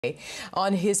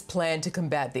on his plan to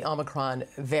combat the Omicron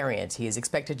variant. He is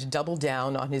expected to double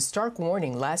down on his stark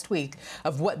warning last week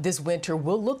of what this winter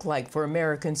will look like for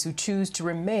Americans who choose to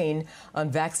remain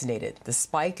unvaccinated. The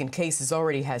spike in cases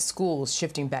already has schools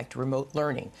shifting back to remote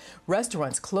learning,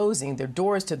 restaurants closing their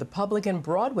doors to the public, and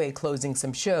Broadway closing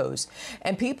some shows.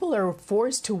 And people are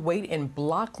forced to wait in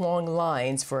block-long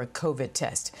lines for a COVID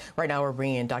test. Right now, we're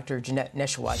bringing in Dr. Janette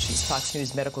Nesheiwat. She's Fox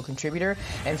News medical contributor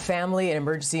and family and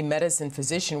emergency medicine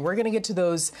physician. We're going to get to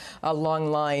those long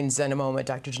lines in a moment,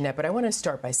 Dr. Janette, but I want to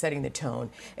start by setting the tone,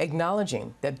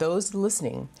 acknowledging that those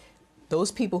listening,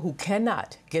 those people who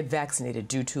cannot get vaccinated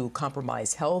due to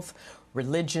compromised health,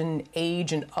 religion,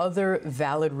 age, and other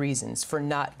valid reasons for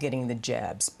not getting the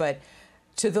jabs. But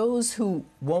to those who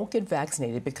won't get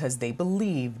vaccinated because they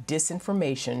believe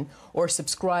disinformation or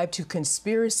subscribe to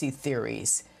conspiracy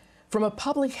theories, from a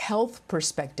public health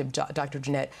perspective, Dr.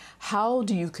 Janette, how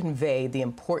do you convey the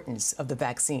importance of the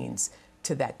vaccines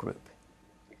to that group?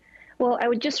 Well, I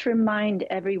would just remind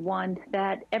everyone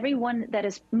that everyone that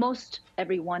is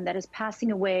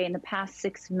passing away in the past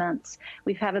 6 months,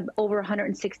 we've had over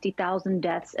 160,000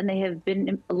 deaths, and they have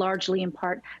been largely in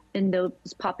part in those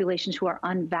populations who are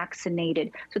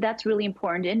unvaccinated. So that's really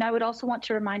important. And I would also want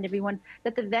to remind everyone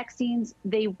that the vaccines,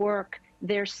 they work.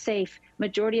 They're safe.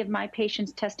 Majority of my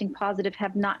patients testing positive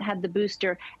have not had the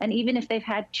booster. And even if they've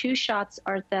had 2 shots,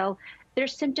 Arthel, their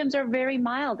symptoms are very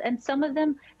mild. And some of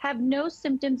them have no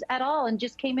symptoms at all and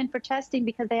just came in for testing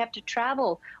because they have to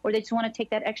travel or they just want to take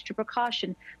that extra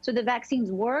precaution. So the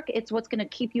vaccines work. It's what's going to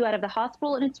keep you out of the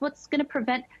hospital, and it's what's going to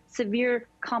prevent severe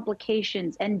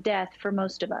complications and death for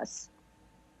most of us.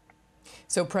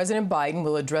 So President Biden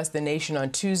will address the nation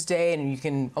on Tuesday, and you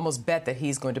can almost bet that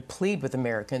he's going to plead with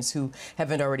Americans who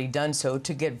haven't already done so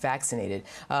to get vaccinated.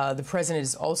 The president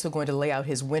is also going to lay out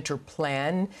his winter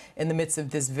plan in the midst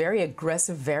of this very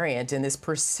aggressive variant and this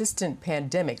persistent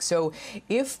pandemic. So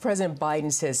if President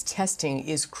Biden says testing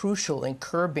is crucial in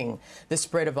curbing the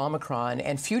spread of Omicron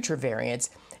and future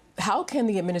variants, how can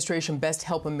the administration best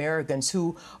help Americans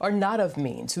who are not of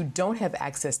means, who don't have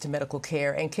access to medical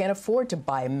care and can't afford to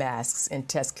buy masks and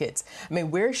test kits? I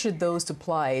mean, where should those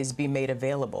supplies be made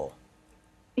available?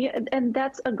 Yeah, and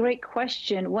that's a great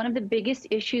question. One of the biggest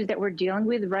issues that we're dealing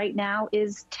with right now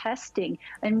is testing.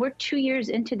 And we're 2 years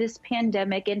into this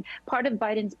pandemic, and part of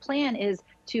Biden's plan is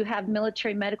to have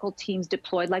military medical teams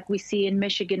deployed, like we see in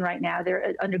Michigan right now.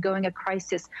 They're undergoing a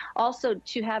crisis. Also,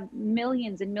 to have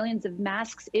millions and millions of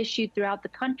masks issued throughout the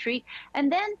country. And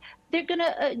then they're going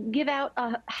to give out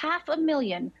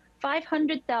 500,000,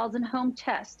 500,000 home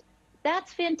tests.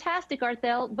 That's fantastic,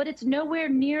 Arthel, but it's nowhere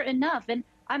near enough. And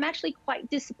I'm actually quite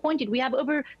disappointed. We have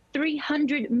over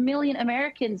 300 million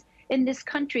Americans in this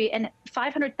country, and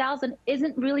 500,000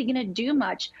 isn't really going to do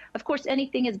much. Of course,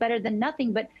 anything is better than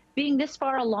nothing, but being this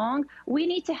far along, we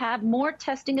need to have more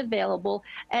testing available,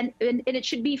 and it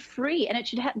should be free, and it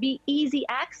should be easy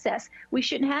access. We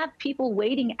shouldn't have people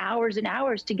waiting hours and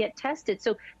hours to get tested.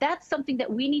 So that's something that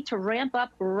we need to ramp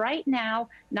up right now,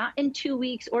 not in 2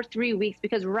 weeks or 3 weeks,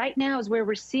 because right now is where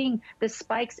we're seeing the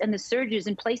spikes and the surges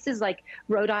in places like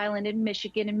Rhode Island and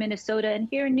Michigan and Minnesota and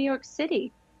here in New York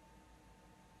City.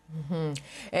 Mm-hmm.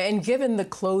 And given the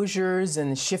closures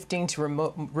and shifting to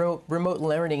remote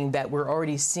learning that we're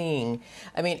already seeing,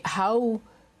 I mean, how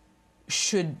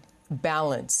should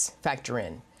balance factor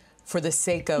in for the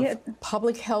sake of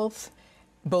public health,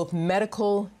 both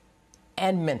medical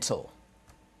and mental?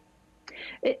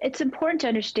 It's important to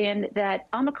understand that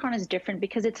Omicron is different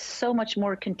because it's so much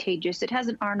more contagious. It has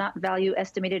an R0 value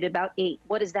estimated at about 8.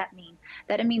 What does that mean?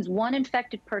 That it means one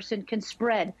infected person can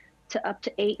spread to up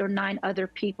to 8 or 9 other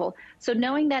people. So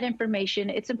knowing that information,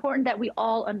 it's important that we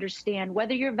all understand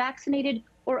whether you're vaccinated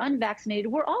or unvaccinated,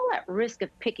 we're all at risk of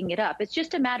picking it up. It's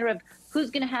just a matter of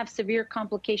who's going to have severe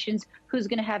complications, who's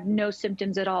going to have no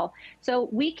symptoms at all. So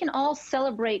we can all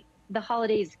celebrate the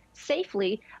holidays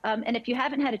safely. And if you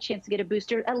haven't had a chance to get a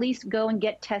booster, at least go and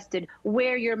get tested.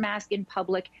 Wear your mask in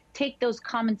public. Take those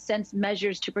common sense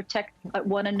measures to protect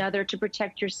one another, to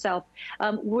protect yourself.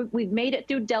 We've made it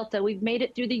through Delta. We've made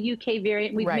it through the UK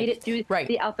variant. We've made it through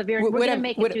the Alpha variant. We're going to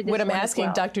make it through this What I'm one asking,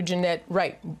 as well. Dr. Janette,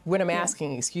 what I'm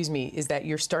asking, excuse me, is that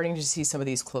you're starting to see some of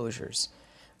these closures.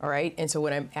 All right. And so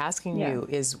what I'm asking you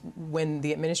is, when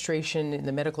the administration and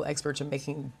the medical experts are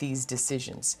making these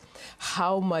decisions,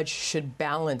 how much should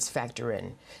balance factor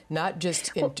in, not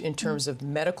just in terms of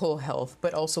medical health,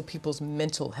 but also people's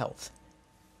mental health?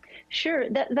 Sure,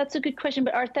 that's a good question.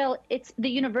 But Arthel, it's the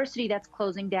university that's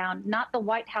closing down, not the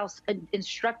White House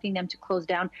instructing them to close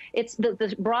down. It's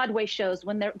the Broadway shows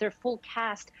when their full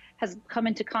cast has come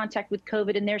into contact with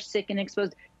COVID and they're sick and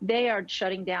exposed. they are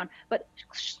shutting down. But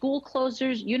school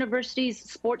closures, universities,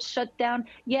 sports shut down.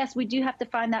 Yes, we do have to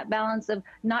find that balance of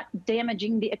not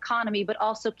damaging the economy, but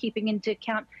also keeping into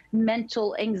account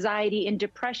mental anxiety and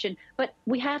depression. But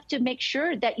we have to make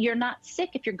sure that you're not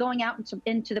sick if you're going out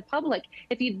into the public.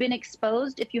 If you've been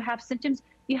exposed, if you have symptoms,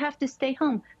 you have to stay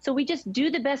home. So we just do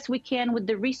the best we can with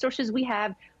the resources we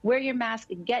have. Wear your mask,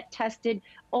 get tested,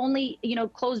 only,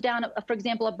 close down, for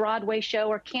example, a Broadway show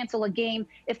or cancel a game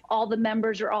if all the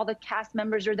members or all the cast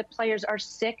members or the players are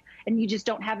sick and you just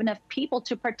don't have enough people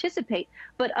to participate.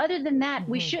 But other than that,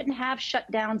 we shouldn't have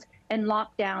shutdowns and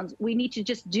lockdowns. We need to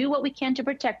just do what we can to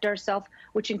protect ourselves,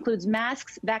 which includes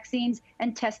masks, vaccines,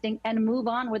 and testing, and move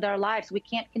on with our lives. We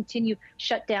can't continue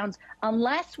shutdowns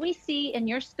unless we see in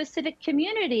your specific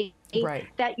community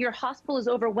that your hospital is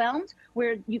overwhelmed,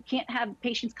 where you can't have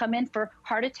patients come in for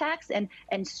heart attacks and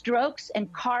strokes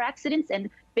and car accidents and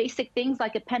basic things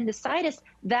like appendicitis.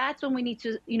 That's when we need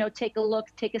to, take a look,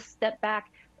 take a step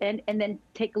back, and then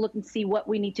take a look and see what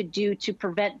we need to do to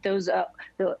prevent those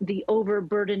the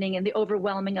overburdening and the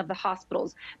overwhelming of the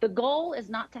hospitals. The goal is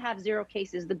not to have zero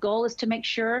cases. The goal is to make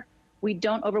sure we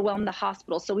don't overwhelm the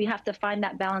hospital. So we have to find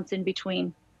that balance in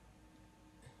between.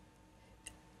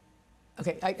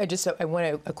 Okay, I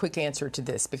want a quick answer to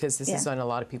this because this is on a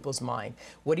lot of people's mind.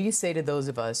 What do you say to those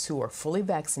of us who are fully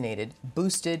vaccinated,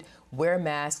 boosted, wear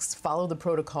masks, follow the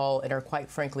protocol, and are quite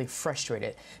frankly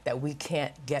frustrated that we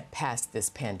can't get past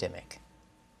this pandemic?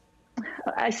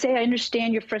 I say I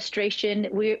understand your frustration.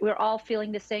 We're all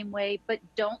feeling the same way, but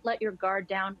don't let your guard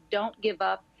down. Don't give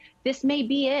up. This may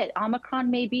be it.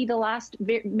 Omicron may be the last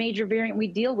major variant we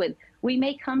deal with. We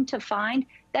may come to find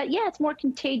that, it's more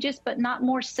contagious, but not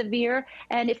more severe.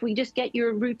 And if we just get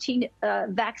your routine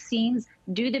vaccines,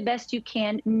 do the best you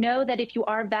can. Know that if you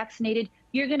are vaccinated,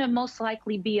 you're going to most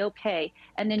likely be okay.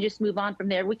 And then just move on from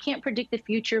there. We can't predict the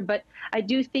future, but I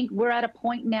do think we're at a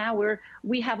point now where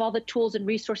we have all the tools and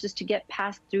resources to get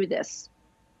past through this.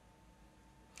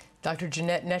 Dr.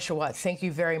 Janette Nesheiwat, thank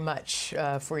you very much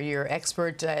for your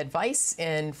expert advice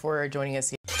and for joining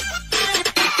us here.